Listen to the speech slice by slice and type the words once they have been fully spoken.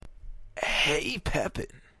Hey, Pepin.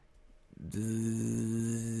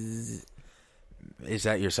 Is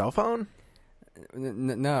that your cell phone?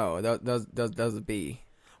 No, that was a bee.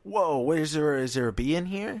 Whoa, is there a bee in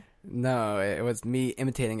here? No, it was me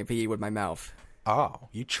imitating a bee with my mouth. Oh,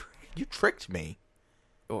 you tricked me.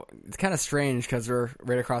 Well, it's kind of strange because we're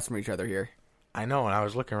right across from each other here. I know, and I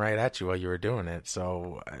was looking right at you while you were doing it,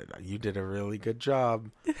 so you did a really good job.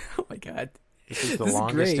 Oh my god. This is the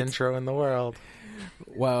longest intro in the world.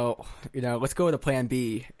 Well, let's go to plan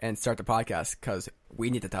B and start the podcast because we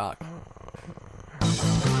need to talk.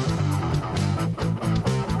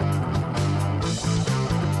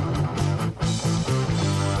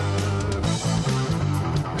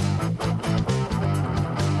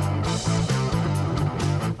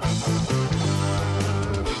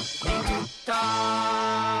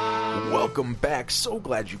 Welcome back. So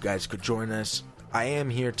glad you guys could join us. I am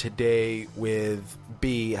here today with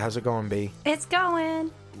B. How's it going, B? It's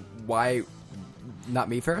going. Why not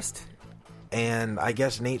me first? And I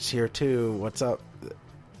guess Nate's here too. What's up?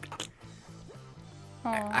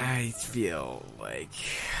 I feel like...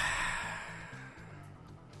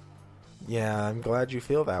 Yeah, I'm glad you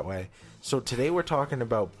feel that way. So today we're talking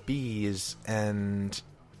about bees and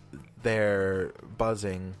their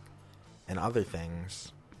buzzing and other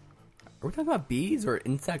things. Are we talking about bees or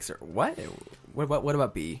insects or what? What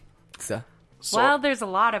about bee? So, Well, there's a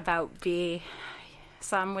lot about bee.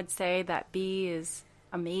 Some would say that bee is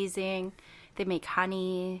amazing. They make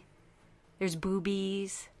honey. There's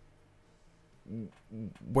boobies.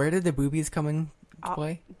 where did the boobies come in to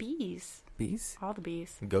play? Bees. Bees? All the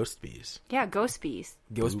bees. Ghost bees. Yeah, ghost bees.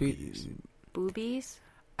 Ghost Boobies. bees? Boobies.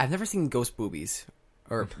 I've never seen ghost boobies.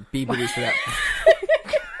 Or bee boobies for that.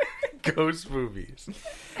 Ghost boobies.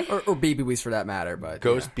 or bee boobies for that matter, but...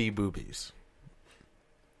 Ghost bee boobies.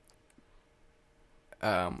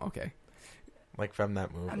 Okay. Like from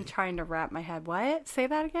that movie. I'm trying to wrap my head. What? Say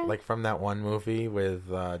that again? Like from that one movie with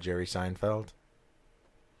Jerry Seinfeld.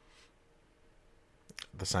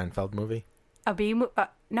 The Seinfeld movie. A bee?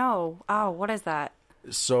 No. Oh, what is that?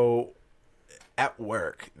 So, at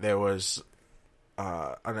work, there was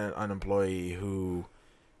an employee who...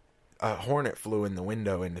 A hornet flew in the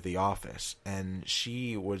window into the office, and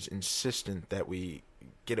she was insistent that we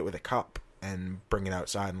get it with a cup and bring it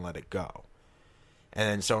outside and let it go. And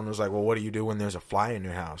then someone was like, well, what do you do when there's a fly in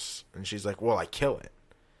your house? And she's like, well, I kill it.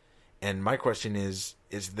 And my question is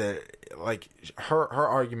that, like, her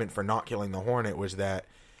argument for not killing the hornet was that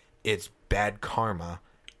it's bad karma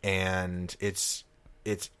and it's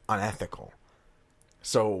unethical.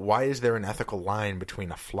 So why is there an ethical line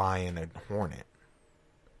between a fly and a hornet?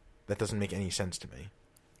 That doesn't make any sense to me.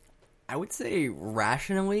 I would say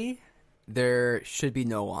rationally, there should be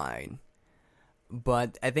no line.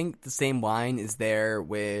 But I think the same line is there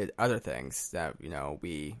with other things that,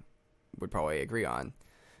 we would probably agree on.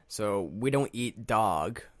 So we don't eat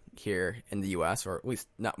dog here in the U.S., or at least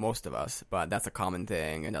not most of us, but that's a common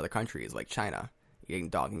thing in other countries like China, eating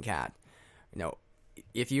dog and cat.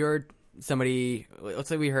 If you're somebody, let's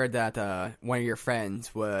say we heard that one of your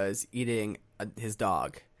friends was eating his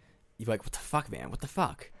dog, you'd be like, what the fuck, man? What the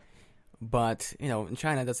fuck? But, in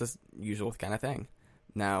China, that's the usual kind of thing.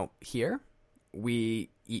 Now, here, we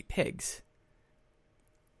eat pigs.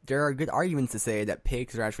 There are good arguments to say that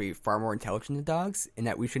pigs are actually far more intelligent than dogs, and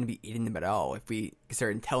that we shouldn't be eating them at all if we consider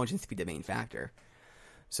intelligence to be the main factor.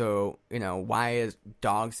 So, why is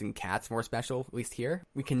dogs and cats more special, at least here?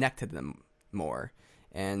 We connect to them more,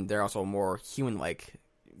 and they're also more human-like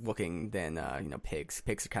looking than, pigs.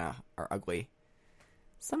 Pigs are ugly.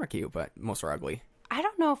 Some are cute, but most are ugly. I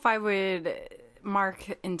don't know if I would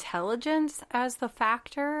mark intelligence as the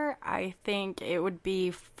factor. I think it would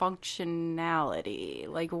be functionality.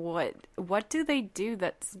 Like, what do they do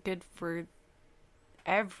that's good for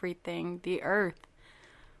everything? The earth.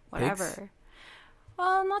 Whatever. Pigs?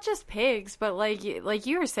 Well, not just pigs, but like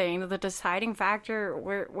you were saying, the deciding factor,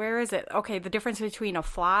 where is it? Okay, the difference between a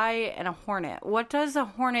fly and a hornet. What does a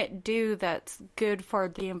hornet do that's good for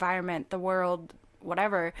the environment, the world,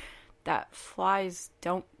 whatever, that flies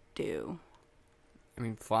don't do? I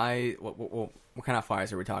mean, what kind of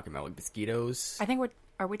flies are we talking about? Like mosquitoes? I think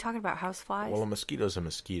are we talking about house flies? Well, a mosquito's a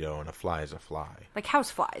mosquito and a fly is a fly. Like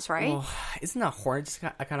house flies, right? Well, isn't a hornet just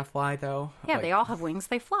a kind of fly, though? Yeah, Like, they all have wings.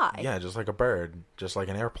 They fly. Yeah, just like a bird, just like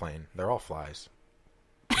an airplane. They're all flies.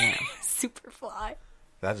 Super fly.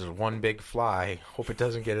 That is one big fly. Hope it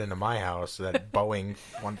doesn't get into my house, that Boeing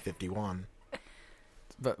 151.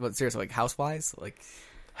 But seriously, like houseflies? Like...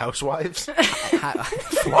 Housewives?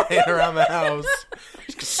 Flying around the house.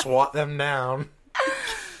 Just swat them down.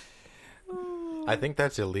 I think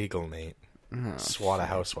that's illegal, Nate. Swat a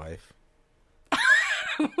housewife.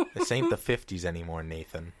 This ain't the 50s anymore,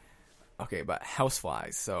 Nathan. Okay, but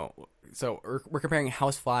houseflies. So we're comparing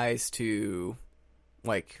houseflies to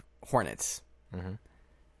like hornets. Mm-hmm.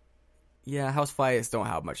 Yeah, houseflies don't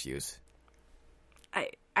have much use.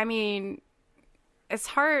 I mean, it's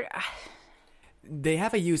hard. They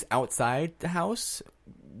have a use outside the house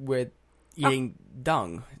with eating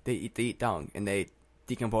dung. They eat dung and they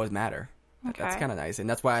decompose matter. Okay. That's kind of nice, and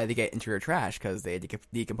that's why they get into your trash because they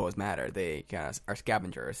decompose matter. They kind of are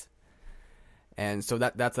scavengers, and so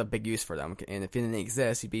that's a big use for them. And if it didn't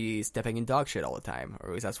exist, you'd be stepping in dog shit all the time, or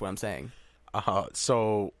at least that's what I'm saying.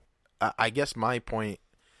 So I guess my point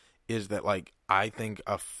is that, like, I think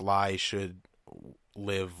a fly should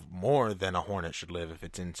live more than a hornet should live if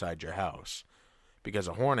it's inside your house, because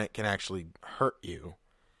a hornet can actually hurt you,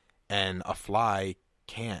 and a fly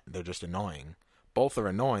can't. They're just annoying. Both are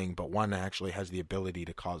annoying, but one actually has the ability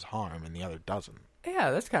to cause harm, and the other doesn't.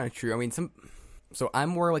 Yeah, that's kind of true. I mean, so I'm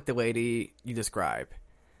more like the lady you describe,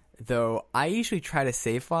 though. I usually try to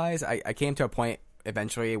save flies. I came to a point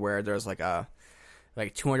eventually where there's like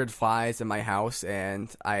 200 flies in my house,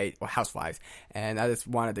 and house flies, and I just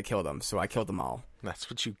wanted to kill them, so I killed them all. That's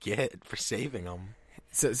what you get for saving them.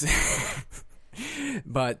 So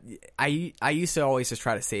but I used to always just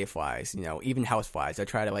try to save flies, even house flies. I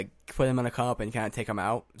try to like put them in a cup and kind of take them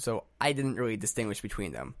out. So I didn't really distinguish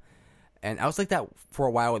between them. And I was like that for a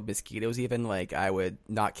while with mosquitoes. Even like I would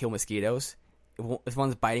not kill mosquitoes. If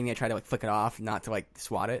one's biting me, I try to like flick it off, not to like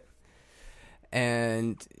swat it.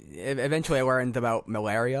 And eventually I learned about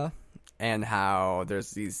malaria and how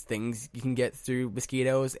there's these things you can get through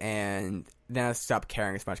mosquitoes. And then I stopped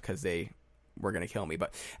caring as much because they were going to kill me.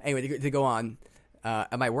 But anyway, to go on,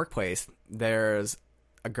 at my workplace, there's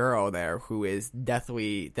a girl there who is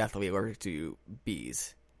deathly allergic to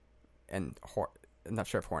bees. And I'm not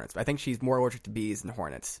sure if hornets, but I think she's more allergic to bees than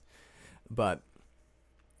hornets. But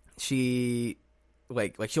she,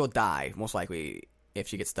 like she'll die, most likely, if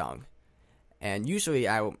she gets stung. And usually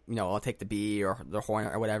I'll take the bee or the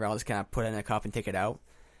hornet or whatever, I'll just kind of put it in a cup and take it out.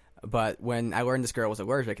 But when I learned this girl was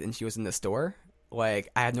allergic and she was in the store, like,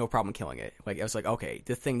 I had no problem killing it. Like, I was like, okay,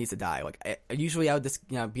 this thing needs to die. Like, usually I would just,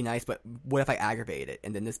 be nice, but what if I aggravate it?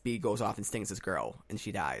 And then this bee goes off and stings this girl, and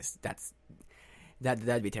she dies.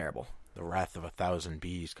 That'd be terrible. The wrath of 1,000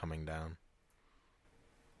 bees coming down.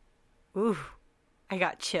 Ooh, I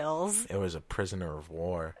got chills. It was a prisoner of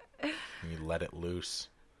war. And you let it loose.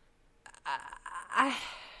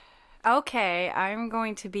 Okay, I'm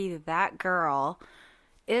going to be that girl.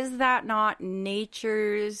 Is that not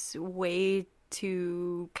nature's way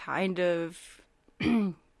to kind of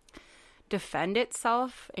defend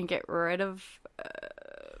itself and get rid of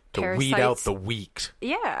to parasites? Weed out the weak.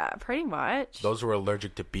 Yeah, pretty much. Those who are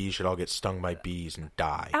allergic to bees should all get stung by bees and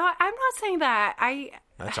die. I'm not saying that.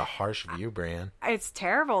 That's a harsh view, Brian. It's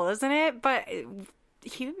terrible, isn't it? But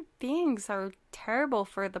human beings are terrible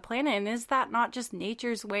for the planet. And is that not just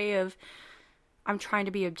nature's way of... I'm trying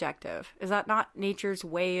to be objective. Is that not nature's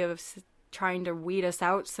way of trying to weed us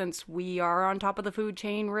out, since we are on top of the food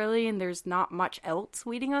chain, really, and there's not much else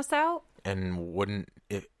weeding us out? And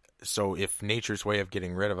if nature's way of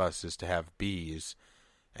getting rid of us is to have bees,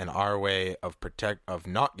 and our way of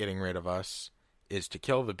not getting rid of us is to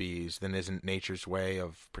kill the bees, then isn't nature's way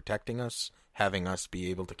of protecting us having us be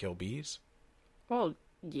able to kill bees? Well,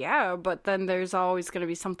 yeah, but then there's always going to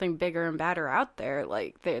be something bigger and badder out there.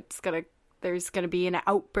 Like, there's going to be an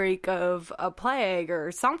outbreak of a plague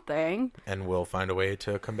or something. And we'll find a way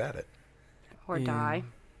to combat it. Or die.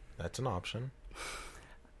 That's an option.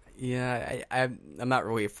 Yeah, I'm not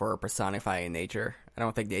really for personifying nature. I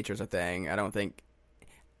don't think nature's a thing. I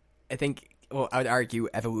would argue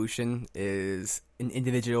evolution is an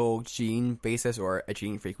individual gene basis or a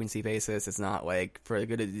gene frequency basis. It's not like for the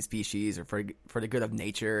good of the species or for the good of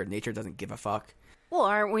nature. Nature doesn't give a fuck. Well,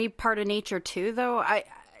 aren't we part of nature too, though?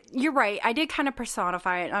 You're right. I did kind of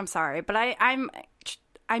personify it. I'm sorry, but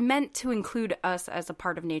I meant to include us as a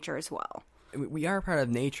part of nature as well. We are a part of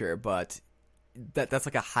nature, but that's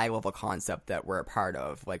like a high level concept that we're a part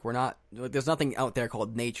of. Like, we're not. There's nothing out there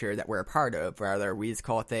called nature that we're a part of. Rather, we just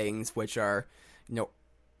call things which are,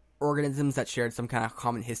 organisms that shared some kind of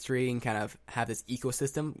common history and kind of have this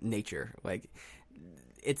ecosystem nature. Like,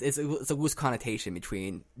 it's a loose connotation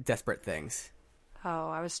between disparate things. Oh,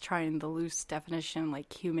 I was trying the loose definition,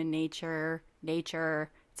 like human nature.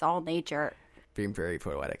 It's all nature. Being very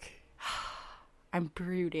poetic. I'm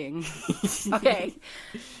brooding. Okay.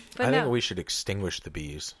 But I think we should extinguish the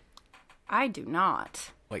bees. I do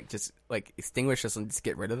not. Like, just, like, extinguish us and just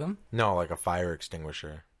get rid of them? No, like a fire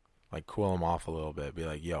extinguisher. Like, cool them off a little bit. Be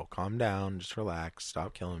like, yo, calm down. Just relax.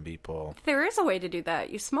 Stop killing people. There is a way to do that.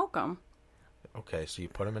 You smoke them. Okay, so you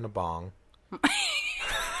put them in a bong.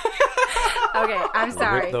 Okay, I'm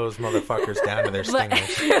sorry. Rip those motherfuckers down to their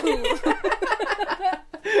stingers.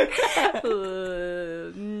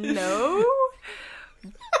 No.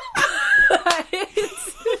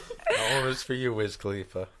 That one was for you, Wiz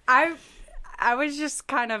Khalifa. I was just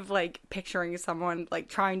kind of like picturing someone like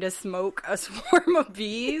trying to smoke a swarm of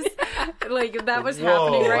bees. Like that was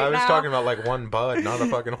happening right now. I was talking about like one bud, not a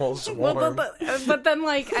fucking whole swarm. But then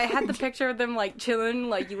like I had the picture of them like chilling,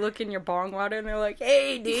 like you look in your bong water and they're like,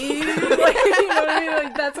 "Hey, dude," like, you know what I mean?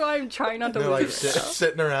 Like that's why I'm trying not to. They're like lose it.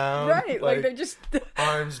 sitting around, Right? Like they're just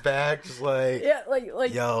arms back, just like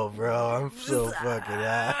like yo, bro, I'm so fucking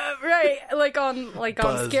out. Right, like on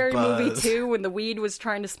Buzz, Scary Movie buzz. 2 when the weed was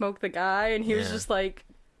trying to smoke the guy and he was just like,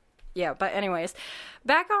 yeah. But anyways,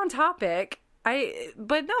 back on topic.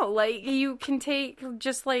 But no, like you can take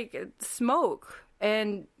just like smoke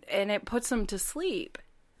and it puts them to sleep,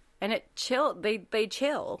 and it they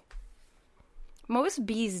chill. Most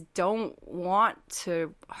bees don't want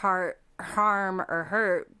to harm or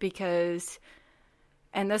hurt because.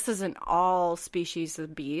 And this isn't all species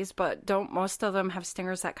of bees, but don't most of them have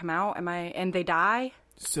stingers that come out? And they die?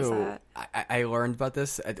 So I learned about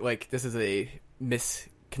this. Like this is a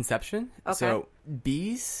misconception. Okay. So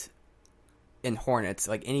bees and hornets,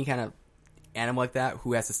 like any kind of animal like that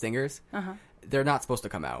who has the stingers, they're not supposed to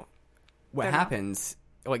come out. What happens?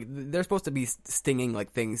 Like they're supposed to be stinging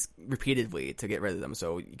like things repeatedly to get rid of them.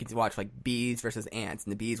 So you can watch like bees versus ants,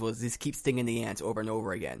 and the bees will just keep stinging the ants over and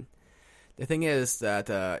over again. The thing is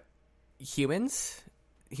that human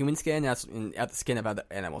skin, and the skin of other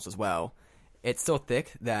animals as well, it's so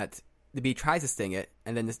thick that the bee tries to sting it,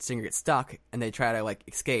 and then the stinger gets stuck, and they try to like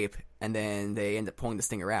escape, and then they end up pulling the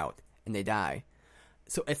stinger out, and they die.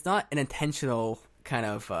 So it's not an intentional kind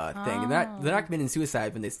of thing. They're not committing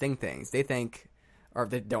suicide when they sting things. They think, or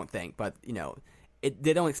they don't think, but you know,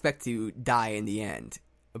 they don't expect to die in the end.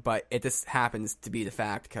 But it just happens to be the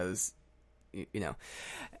fact because. You know,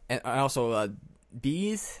 and also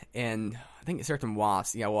bees and I think certain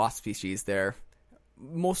wasps, wasp species, they're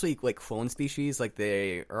mostly like clone species, like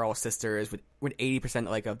they are all sisters with 80%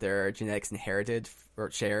 like of their genetics inherited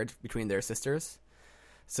or shared between their sisters.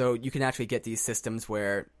 So you can actually get these systems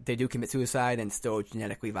where they do commit suicide and still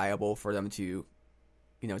genetically viable for them to,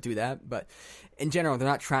 do that. But in general, they're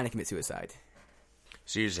not trying to commit suicide.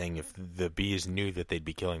 So you're saying if the bees knew that they'd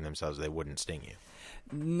be killing themselves, they wouldn't sting you?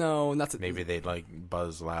 No, not maybe they'd like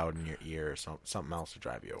buzz loud in your ear or something else to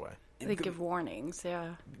drive you away. They give warnings,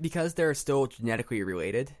 yeah. Because they're still genetically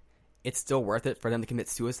related, it's still worth it for them to commit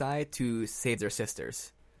suicide to save their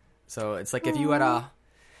sisters. So it's like if you had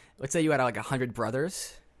let's say you had like 100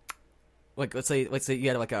 brothers, like let's say you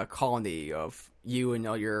had like a colony of you and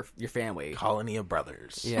all your family, colony of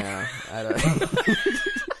brothers. Yeah,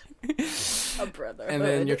 a brother. And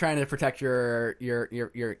then you're trying to protect your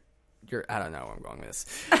I don't know where I'm going with this.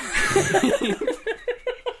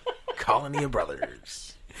 Colony of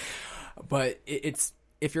brothers. But it's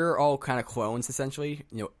if you're all kind of clones essentially,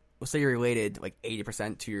 let's say you're related like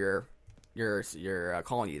 80% to your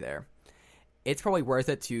colony there. It's probably worth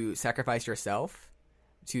it to sacrifice yourself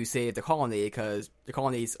to save the colony because the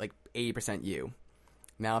colony is like 80% you.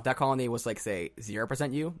 Now, if that colony was like say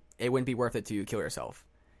 0% you, it wouldn't be worth it to kill yourself.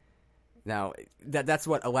 Now, that's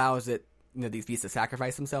what allows it. These bees to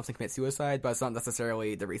sacrifice themselves and commit suicide, but it's not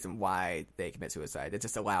necessarily the reason why they commit suicide. It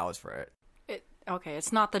just allows for it. Okay,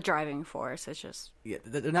 it's not the driving force. It's just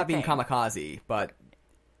they're not being kamikaze. But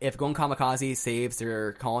if going kamikaze saves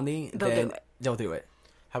their colony, then they'll do it.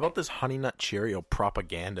 How about this Honey Nut Cheerio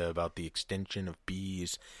propaganda about the extinction of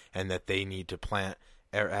bees and that they need to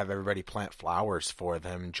have everybody plant flowers for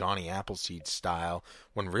them, Johnny Appleseed style,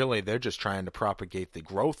 when really they're just trying to propagate the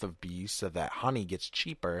growth of bees so that honey gets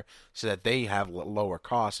cheaper so that they have lower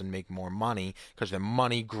costs and make more money because they're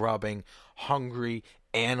money-grubbing, hungry,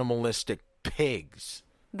 animalistic pigs.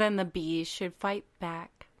 Then the bees should fight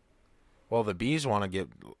back. Well, the bees want to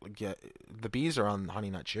get the bees are on Honey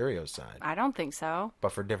Nut Cheerio's side. I don't think so.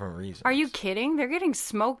 But for different reasons. Are you kidding? They're getting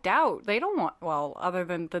smoked out. They don't want, other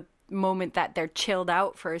than the moment that they're chilled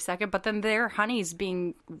out for a second, but then their honey's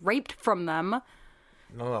being raped from them.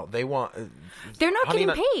 No, they want. They're not getting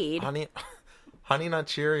paid. Honey Nut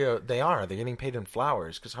Cheerio, they're getting paid in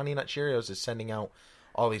flowers because Honey Nut Cheerios is sending out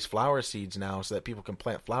all these flower seeds now so that people can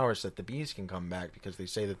plant flowers so that the bees can come back because they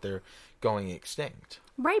say that they're going extinct.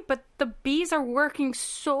 Right, but the bees are working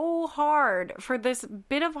so hard for this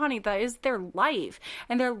bit of honey that is their life,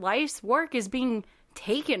 and their life's work is being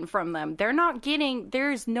taken from them. They're not getting,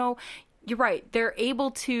 you're right, they're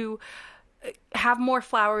able to have more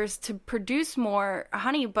flowers to produce more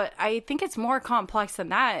honey, but I think it's more complex than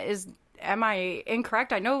that. am I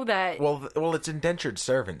incorrect? I know that Well, it's indentured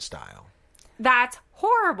servant style. that's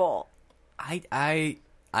horrible. I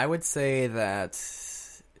would say that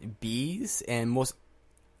bees and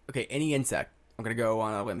any insect. I'm gonna go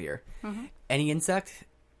on a limb here. Mm-hmm. Any insect,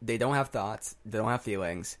 they don't have thoughts, they don't have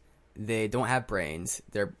feelings, they don't have brains.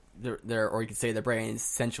 Or you could say their brain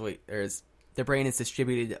is their brain is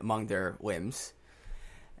distributed among their limbs,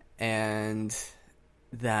 and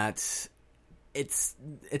that it's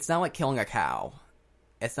not like killing a cow.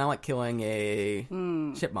 It's not like killing a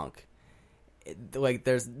chipmunk.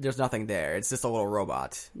 There's nothing there. It's just a little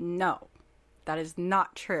robot. No, that is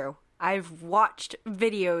not true. I've watched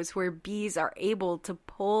videos where bees are able to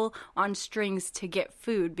pull on strings to get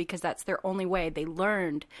food because that's their only way. They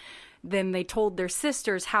learned. Then they told their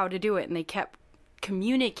sisters how to do it, and they kept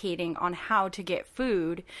communicating on how to get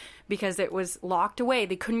food because it was locked away.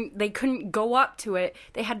 They couldn't go up to it.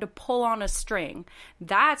 They had to pull on a string.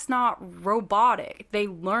 That's not robotic. They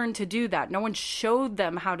learned to do that. No one showed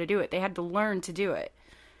them how to do it. They had to learn to do it.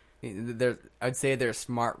 I'd say they're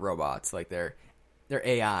smart robots. Like they're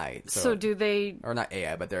AI. So do they... Or not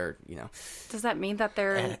AI, but they're, Does that mean that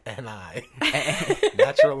they're... NI.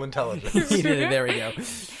 Natural intelligence. There we go.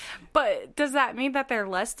 But does that mean that they're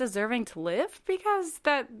less deserving to live because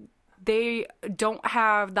that they don't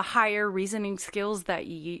have the higher reasoning skills that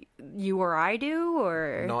you or I do,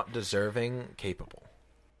 or not deserving, capable?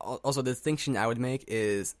 Also, the distinction I would make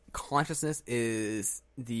is consciousness is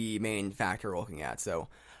the main factor we're looking at. So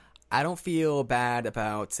I don't feel bad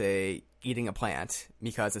about, say, eating a plant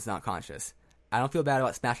because it's not conscious. I don't feel bad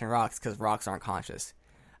about smashing rocks because rocks aren't conscious.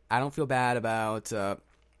 I don't feel bad about,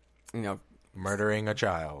 murdering a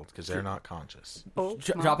child because they're not conscious.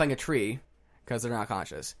 Dropping a tree because they're not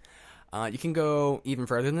conscious. You can go even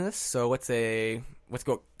further than this. So let's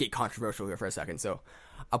go get controversial here for a second. So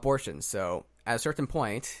abortion. So at a certain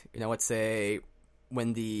point, let's say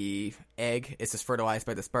when the egg is just fertilized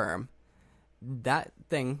by the sperm, that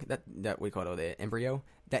thing, that we call it the embryo,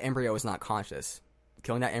 that embryo is not conscious.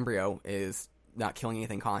 Killing that embryo is not killing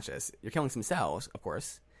anything conscious. You're killing some cells, of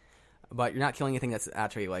course, but you're not killing anything that's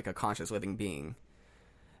actually like a conscious living being.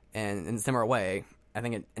 And in a similar way, I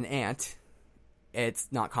think an ant, it's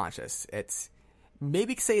not conscious. It's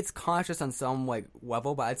maybe say it's conscious on some like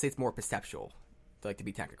level, but I'd say it's more perceptual, to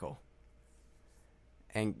be technical.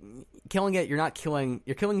 And killing it, you're killing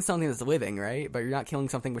something that's living, right? But you're not killing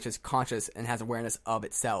something which is conscious and has awareness of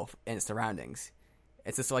itself and its surroundings.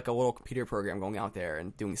 It's just like a little computer program going out there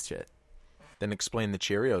and doing shit. Then explain the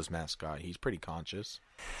Cheerios mascot. He's pretty conscious.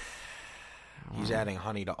 He's adding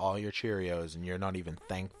honey to all your Cheerios, and you're not even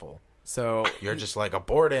thankful. So you're just like,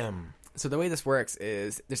 abort him. So the way this works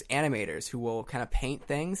is there's animators who will kind of paint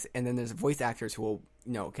things, and then there's voice actors who will,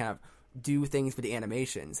 kind of do things for the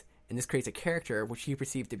animations. And this creates a character which you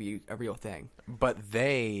perceive to be a real thing. But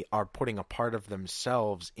they are putting a part of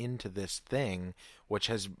themselves into this thing, which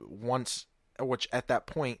at that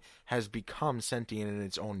point has become sentient in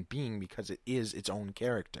its own being because it is its own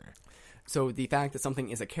character. So the fact that something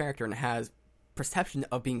is a character and has perception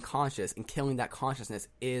of being conscious and killing that consciousness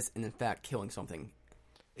is, in fact, killing something.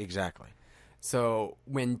 Exactly. So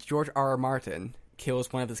when George R.R. Martin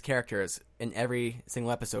kills one of his characters in every single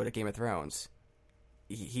episode of Game of Thrones,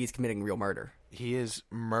 he's committing real murder. He is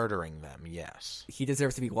murdering them, yes. He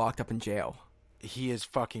deserves to be locked up in jail. He is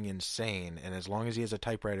fucking insane, and as long as he has a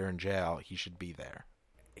typewriter in jail, he should be there.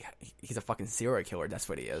 He's a fucking serial killer, that's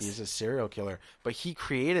what he is. He's a serial killer, but he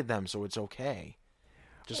created them, so it's okay.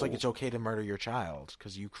 Just like it's okay to murder your child,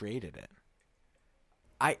 because you created it.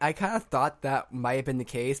 I kind of thought that might have been the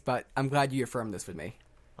case, but I'm glad you affirmed this with me.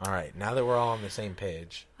 All right, now that we're all on the same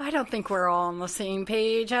page. I don't think we're all on the same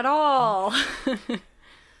page at all.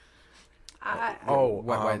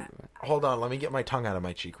 Hold on, let me get my tongue out of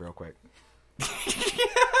my cheek real quick.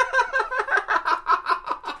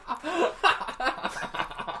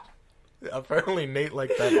 Apparently Nate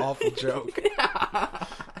liked that awful joke.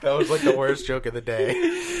 That was like the worst joke of the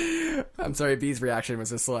day. I'm sorry, Bee's reaction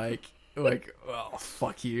was just like, oh,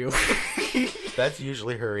 fuck you. That's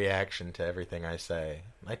usually her reaction to everything I say.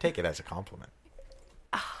 I take it as a compliment.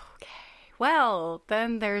 Okay. Well,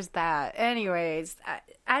 then there's that. Anyways,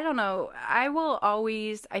 I don't know. I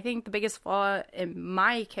think the biggest flaw in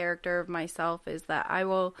my character of myself is that I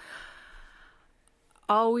will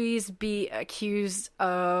always be accused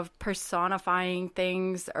of personifying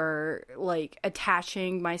things or like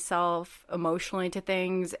attaching myself emotionally to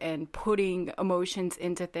things and putting emotions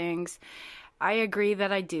into things. I agree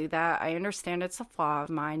that I do that. I understand it's a flaw of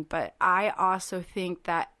mine, but I also think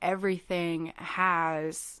that everything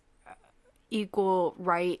has equal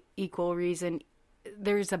right, equal reason.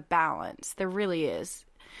 There's a balance. There really is.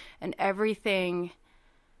 and everything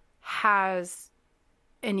has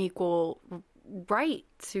an equal right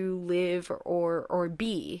to live or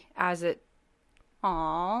be as it.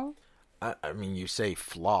 Aww. I mean, you say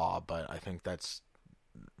flaw, but I think that's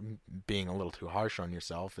being a little too harsh on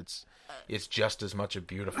yourself. It's just as much a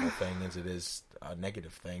beautiful thing as it is a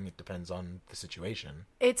negative thing. It depends on the situation.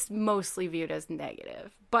 It's mostly viewed as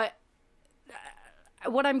negative, but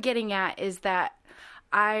what I'm getting at is that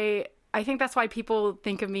I think that's why people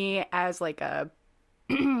think of me as like a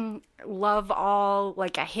love all,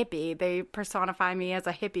 like a hippie. They personify me as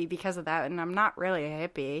a hippie because of that, and I'm not really a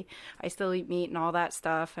hippie. I still eat meat and all that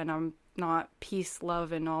stuff, and I'm not peace,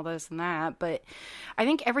 love, and all this and that. But I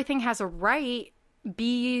think everything has a right.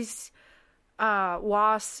 Bees,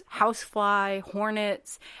 wasps, housefly,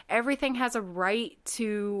 hornets, everything has a right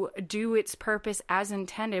to do its purpose as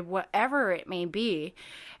intended, whatever it may be.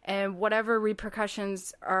 And whatever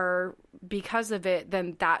repercussions are because of it,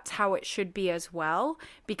 then that's how it should be as well.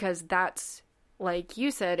 Because that's, like you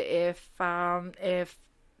said, if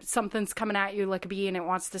something's coming at you like a bee and it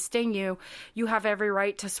wants to sting you, you have every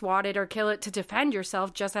right to swat it or kill it to defend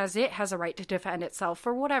yourself, just as it has a right to defend itself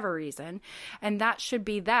for whatever reason. And that should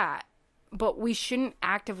be that. But we shouldn't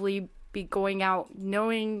actively be going out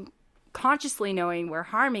consciously knowing we're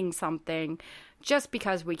harming something just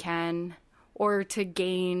because we can, or to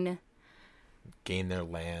gain their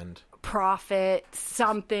land, profit,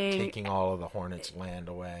 something. Taking all of the hornets' land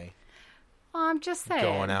away. Well, I'm just saying.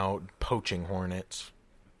 Going out poaching hornets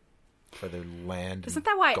for their land. Isn't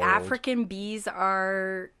that why gold. African bees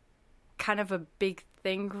are kind of a big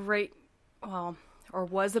thing or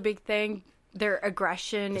was a big thing? Their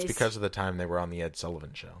aggression is because of the time they were on the Ed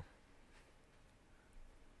Sullivan Show.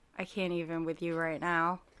 I can't even with you right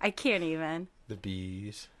now. I can't even. The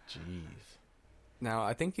bees. Jeez. Now,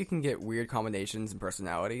 I think you can get weird combinations in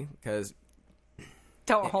personality, because...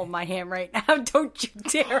 Don't hold my hand right now. Don't you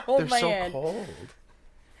dare hold my hand. They're so cold.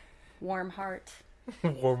 Warm heart.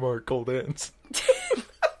 Warm heart, cold hands.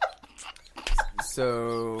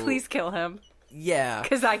 So... Please kill him. Yeah.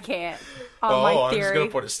 Because I can't. My theory. I'm just going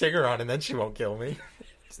to put a stinger on and then she won't kill me.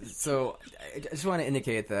 So, I just want to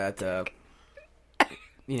indicate that,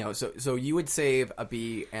 so you would save a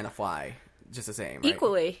bee and a fly just the same, right?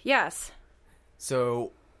 Equally, yes.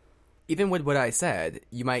 So, even with what I said,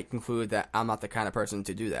 you might conclude that I'm not the kind of person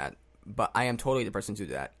to do that, but I am totally the person to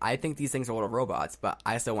do that. I think these things are little robots, but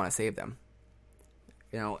I still want to save them.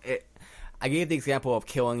 I gave the example of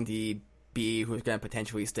killing the bee who's going to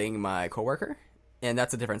potentially sting my coworker, and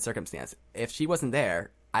that's a different circumstance. If she wasn't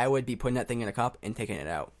there, I would be putting that thing in a cup and taking it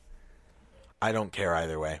out. I don't care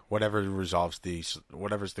either way. Whatever's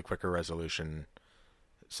the quicker resolution,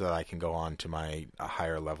 so that I can go on to my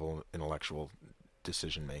higher level intellectual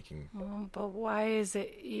decision making. But why is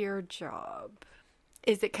it your job?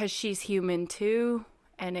 Is it because she's human too,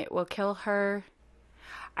 and it will kill her?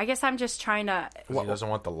 I guess I'm just trying to... He doesn't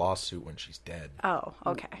want the lawsuit when she's dead. Oh,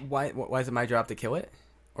 okay. Why is it my job to kill it?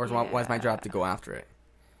 Or why is my job to go after it?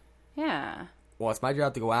 Yeah. Well, it's my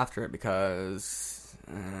job to go after it because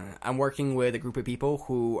I'm working with a group of people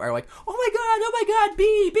who are like, oh my god,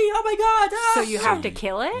 bee, oh my god. Ah! So you have to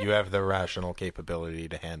kill it? You have the rational capability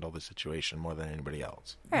to handle the situation more than anybody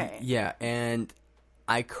else. Right. Yeah, and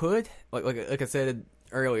I could, like I said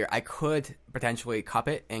earlier, I could potentially cup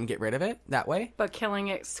it and get rid of it that way. But killing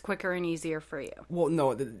it's quicker and easier for you. Well,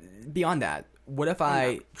 no, beyond that, what if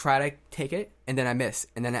I try to take it and then I miss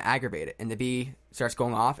and then I aggravate it and the bee starts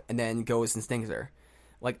going off and then goes and stings her?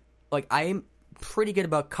 Like I'm pretty good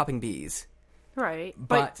about cupping bees. Right.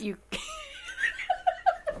 But you...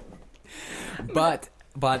 but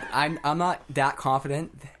I'm not that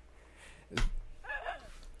confident.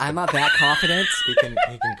 I'm not that confident. He can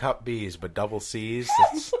cup bees, but double C's,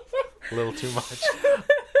 that's a little too much.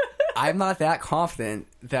 I'm not that confident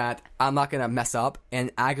that I'm not going to mess up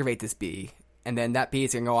and aggravate this bee, and then that bee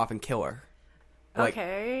is going to go off and kill her.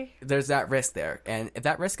 Okay. There's that risk there. And if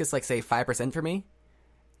that risk is, say, 5% for me,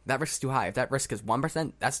 that risk is too high. If that risk is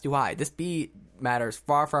 1%, that's too high. This bee matters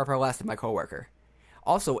far, far, far less than my coworker.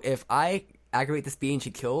 Also, if I aggravate this bee and she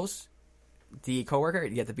kills the coworker,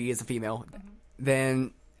 yet the bee is a female,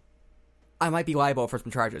 then I might be liable for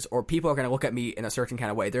some charges, or people are going to look at me in a certain kind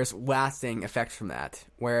of way. There's lasting effects from that.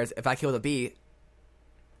 Whereas if I kill the bee...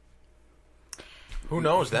 Who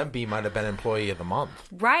knows? That bee might have been Employee of the Month.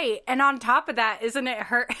 Right. And on top of that, isn't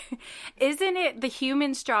it the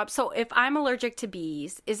human's job? So if I'm allergic to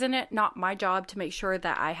bees, isn't it not my job to make sure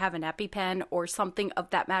that I have an EpiPen or something of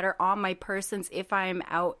that matter on my persons if I'm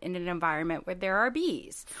out in an environment where there are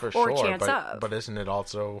bees? For or sure. Chance of. But isn't it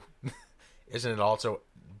also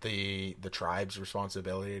the tribe's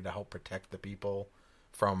responsibility to help protect the people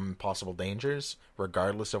from possible dangers,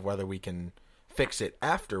 regardless of whether we can fix it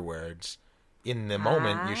afterwards. In the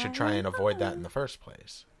moment, you should try and avoid that in the first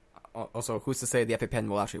place. Also, who's to say the EpiPen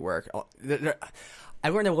will actually work? I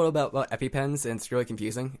learned a little about EpiPens, and it's really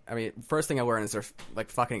confusing. I mean, first thing I learned is they're like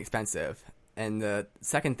fucking expensive, and the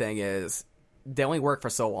second thing is they only work for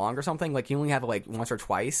so long or something. Like you only have it like once or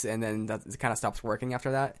twice, and then it kind of stops working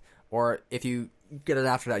after that. Or if you get it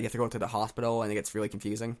after that, you have to go to the hospital, and it gets really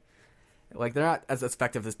confusing. Like they're not as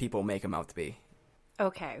effective as people make them out to be.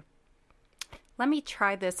 Okay, let me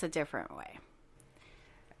try this a different way.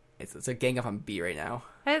 It's a gang up on B right now.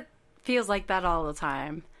 It feels like that all the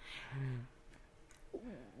time.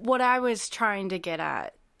 What I was trying to get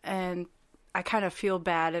at, and I kind of feel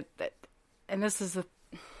bad at that, and this is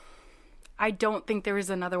I don't think there is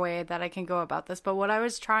another way that I can go about this, but what I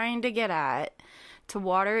was trying to get at, to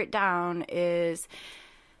water it down, is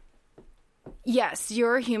yes,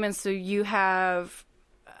 you're a human, so you have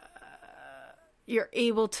you're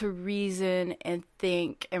able to reason and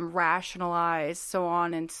think and rationalize, so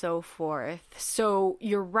on and so forth. So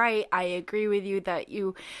you're right. I agree with you that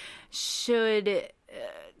you should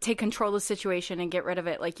take control of the situation and get rid of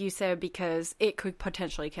it, like you said, because it could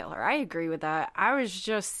potentially kill her. I agree with that. I was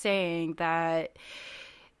just saying that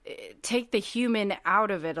take the human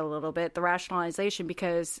out of it a little bit, the rationalization,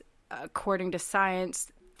 because according to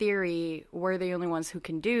science theory, we're the only ones who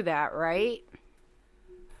can do that, right?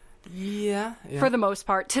 Yeah. For the most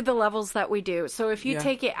part, to the levels that we do. So if you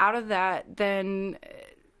take it out of that, then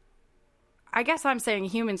I guess I'm saying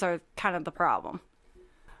humans are kind of the problem.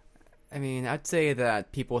 I mean, I'd say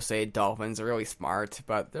that people say dolphins are really smart,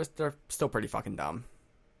 but they're still pretty fucking dumb.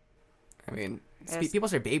 I mean, people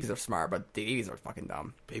say babies are smart, but babies are fucking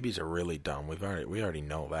dumb. Babies are really dumb. We already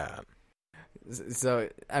know that. So,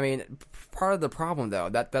 I mean, part of the problem though,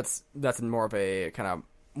 that's more of a kind of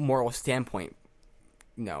moral standpoint,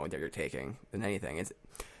 that you're taking than anything. It's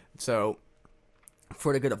so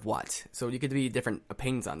for the good of what? So you could be different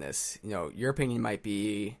opinions on this. Your opinion might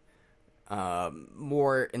be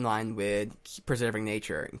more in line with preserving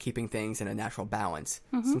nature and keeping things in a natural balance,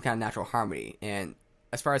 some kind of natural harmony. And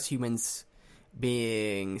as far as humans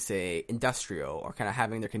being, say, industrial or kind of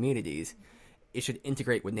having their communities, it should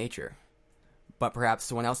integrate with nature. But perhaps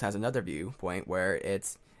someone else has another viewpoint where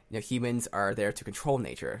it's, humans are there to control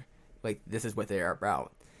nature. Like, this is what they are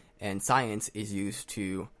about. And science is used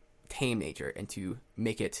to tame nature and to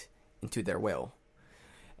make it into their will.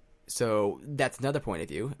 So that's another point of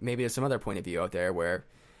view. Maybe there's some other point of view out there where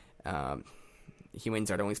humans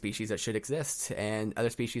are the only species that should exist, and other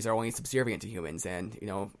species are only subservient to humans. And,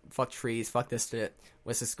 fuck trees, fuck this shit.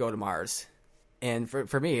 Let's just go to Mars. And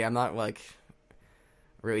for me, I'm not,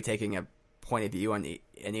 really taking a point of view on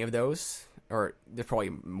any of those. Or there's probably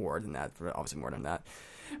more than that, obviously more than that.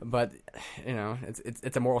 But,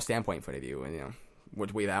 it's a moral standpoint point of view, and,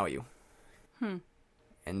 what we value.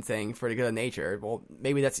 And saying for the good of nature, well,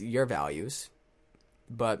 maybe that's your values,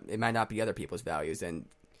 but it might not be other people's values. And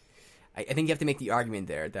I think you have to make the argument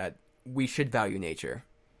there that we should value nature,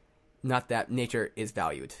 not that nature is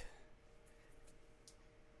valued.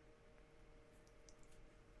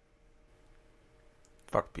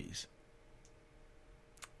 Fuck bees.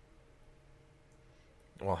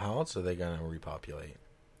 Well, how else are they going to repopulate?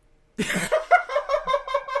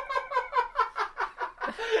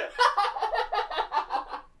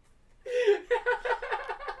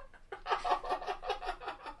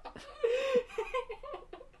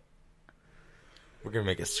 We're going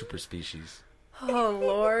to make a super species. Oh,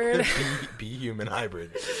 Lord. Bee human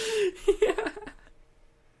hybrid.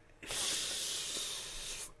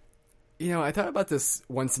 Yeah. I thought about this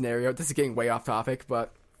one scenario. This is getting way off topic,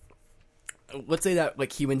 but let's say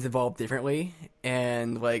that, humans evolved differently,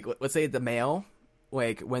 and, let's say the male,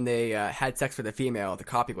 when they had sex with a female to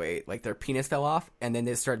copulate, their penis fell off, and then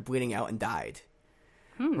they started bleeding out and died.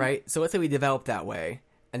 Right? So let's say we developed that way,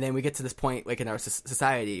 and then we get to this point, in our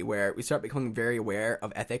society, where we start becoming very aware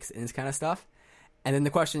of ethics and this kind of stuff, and then the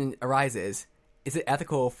question arises, is it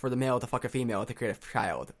ethical for the male to fuck a female to create a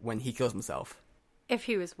child when he kills himself? If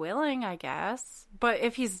he was willing, I guess. But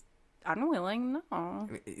if he's unwilling, no.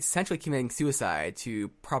 Essentially committing suicide to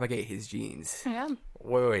propagate his genes. Yeah.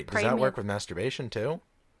 Wait. Does that work with masturbation too?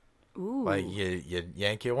 Ooh. You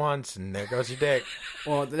yank it once and there goes your dick.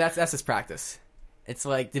 Well, that's his practice. It's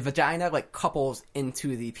the vagina couples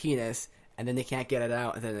into the penis, and then they can't get it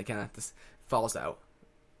out, and then it kind of just falls out.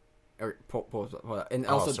 Or pulls out. And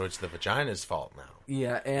also, so it's the vagina's fault now.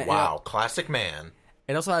 Yeah. Wow, classic man.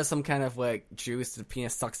 It also has some kind of juice the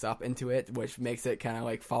penis sucks up into it, which makes it kind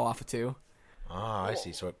of fall off too. Ah, I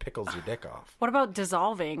see. So it pickles your dick off. What about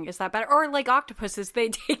dissolving? Is that better? Or like octopuses, they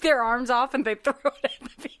take their arms off and they throw it at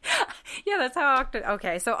the Yeah, that's how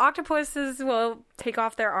Okay, so octopuses will take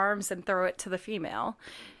off their arms and throw it to the female.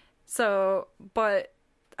 So, but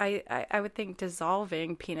I would think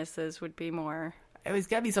dissolving penises would be more... It's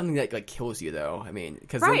got to be something that like kills you, though. I mean,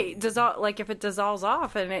 because right, like if it dissolves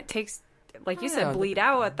off and it takes, like you said, bleed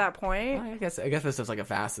out at that point. I guess it's just like a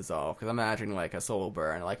fast dissolve, because I'm imagining like a slow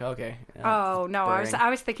burn. Like, okay. Oh no, burning.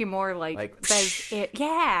 I was thinking more like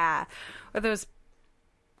yeah, or those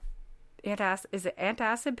is it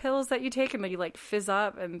antacid pills that you take and then you like fizz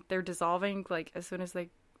up and they're dissolving like as soon as they.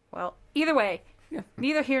 Well, either way,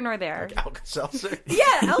 neither here nor there. Like Alka-Seltzer.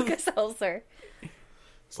 Yeah, Alka-Seltzer.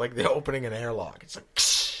 It's like the opening an airlock. It's like,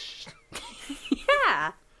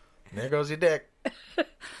 yeah. And there goes your dick.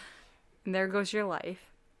 And there goes your life.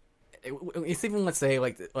 It's even, let's say,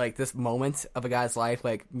 like this moment of a guy's life,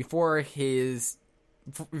 like before he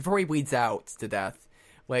bleeds out to death,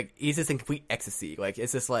 like he's just in complete ecstasy. Like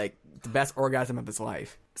it's just like the best orgasm of his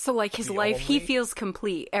life. So like his life, he feels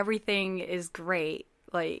complete. Everything is great.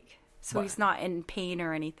 Like so he's not in pain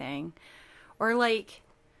or anything, or like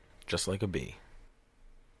just like a bee.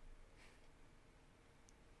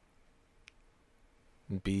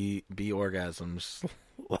 Bee orgasms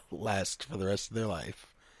last for the rest of their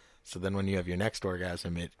life. So then when you have your next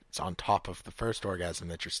orgasm, it's on top of the first orgasm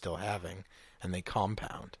that you're still having, and they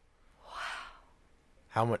compound. Wow.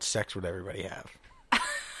 How much sex would everybody have?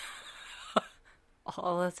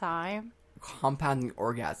 All the time. Compounding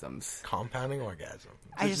orgasms. Compounding orgasm.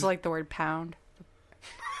 I just like the word pound.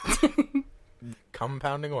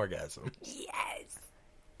 Compounding orgasm.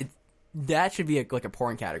 Yes. That should be like a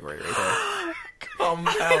porn category right there.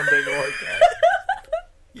 Compounding orgasm.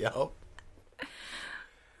 Yup.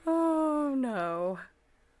 Oh no.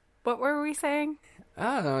 What were we saying?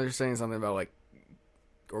 I don't know. I was just saying something about like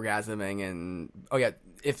orgasming and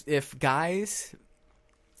if guys.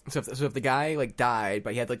 So if the guy like died,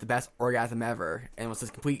 but he had like the best orgasm ever, and it was this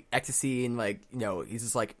complete ecstasy, and like he's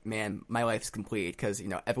just like, man, my life's complete because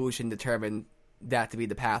evolution determined that to be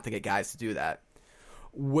the path to get guys to do that.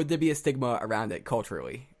 Would there be a stigma around it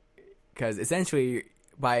culturally? Because essentially,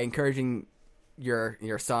 by encouraging your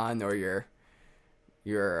son or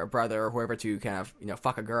your brother or whoever to kind of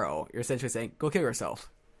fuck a girl, you're essentially saying, go kill yourself.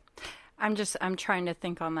 I'm trying to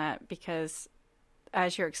think on that because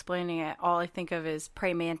as you're explaining it, all I think of is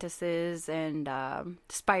praying mantises and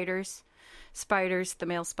spiders. Spiders, the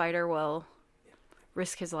male spider will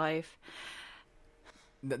risk his life.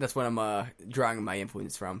 That's what I'm drawing my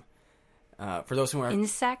influence from. For those who aren't...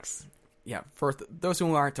 Insects? Yeah, for those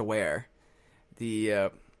who aren't aware,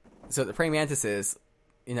 so the praying mantises,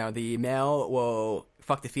 the male will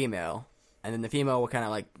fuck the female, and then the female will kind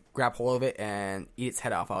of like grab hold of it and eat its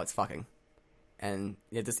head off while it's fucking. And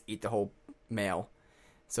just eat the whole male.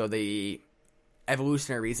 So the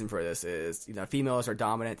evolutionary reason for this is, females are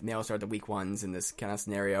dominant, males are the weak ones in this kind of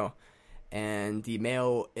scenario. And the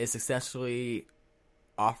male is successfully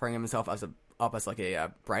offering himself up as like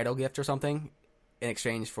a bridal gift or something in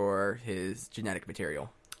exchange for his genetic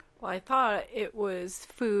material. Well, I thought it was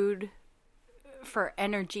food for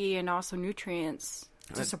energy and also nutrients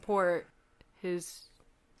to support his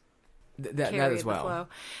that as well.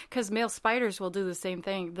 Because male spiders will do the same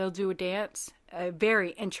thing. They'll do a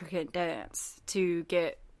very intricate dance to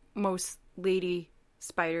get most lady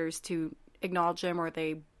spiders to acknowledge them, or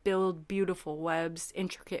they build beautiful webs,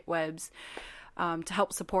 intricate webs, to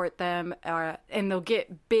help support them, and they'll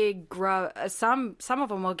get big grub. Some of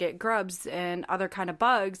them will get grubs and other kind of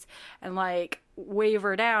bugs, and like wave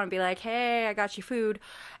her down and be like, "Hey, I got you food,"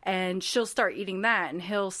 and she'll start eating that, and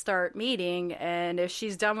he'll start mating. And if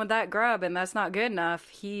she's done with that grub and that's not good enough,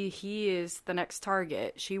 he is the next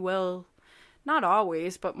target. She will, not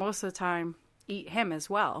always, but most of the time, eat him as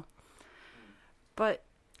well. But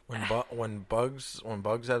when bugs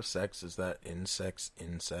have sex, is that insects?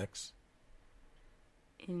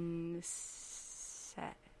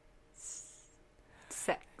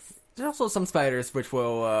 Sex. There's also some spiders which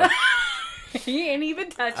will... He ain't even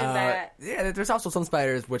touching that. Yeah, there's also some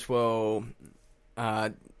spiders which will...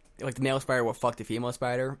 like the male spider will fuck the female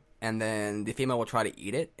spider, and then the female will try to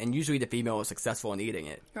eat it, and usually the female is successful in eating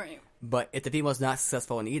it. Right. But if the female is not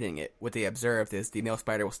successful in eating it, what they observed is the male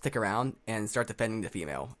spider will stick around and start defending the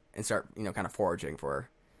female, and start, kind of foraging for her.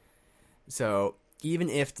 So... even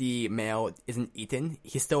if the male isn't eaten,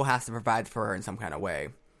 he still has to provide for her in some kind of way.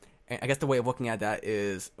 And I guess the way of looking at that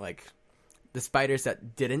is, like, the spiders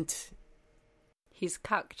that didn't... He's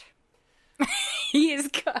cucked. He is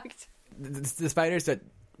cucked. The spiders that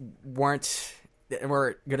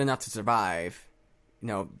were good enough to survive,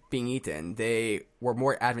 being eaten, they were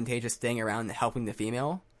more advantageous staying around and helping the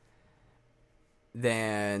female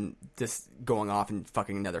than just going off and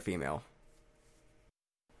fucking another female.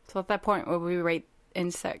 So at that point, would we rate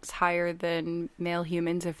insects higher than male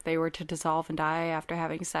humans if they were to dissolve and die after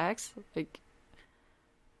having sex?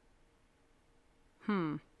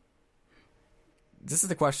 This is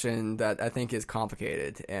the question that I think is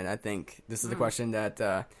complicated, and I think this is the question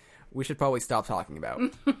that we should probably stop talking about.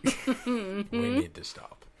 We need to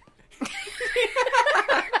stop.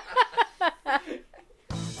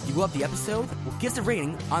 If you love the episode, well, give us a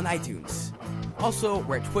rating on iTunes. Also,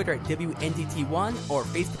 we're at Twitter at WNDT1 or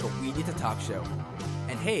Facebook at We Need to Talk Show.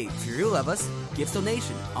 And hey, if you really love us, give us a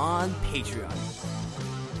donation on Patreon.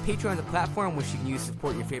 Patreon is a platform which you can use to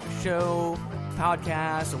support your favorite show,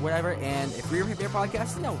 podcast, or whatever. And if we're your favorite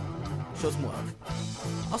podcast, show some love.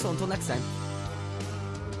 Also, until next time.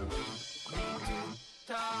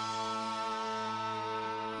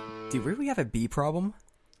 Do we really have a bee problem?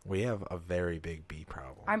 We have a very big bee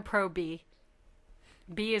problem. I'm pro B.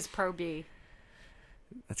 B is pro B.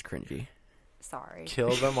 That's cringy. Sorry.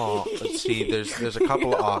 Kill them all. Let's see, there's a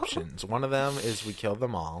couple of options. One of them is we kill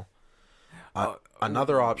them all.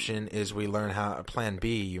 Another option is we learn how... Plan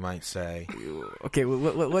B, you might say. Okay,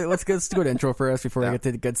 let's do an intro first before we get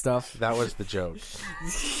to the good stuff. That was the joke.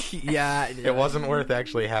 Yeah. It wasn't worth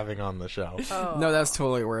actually having on the show. Oh. No, that's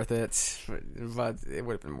totally worth it. But it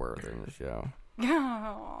would have been worth it in the show.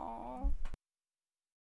 Oh.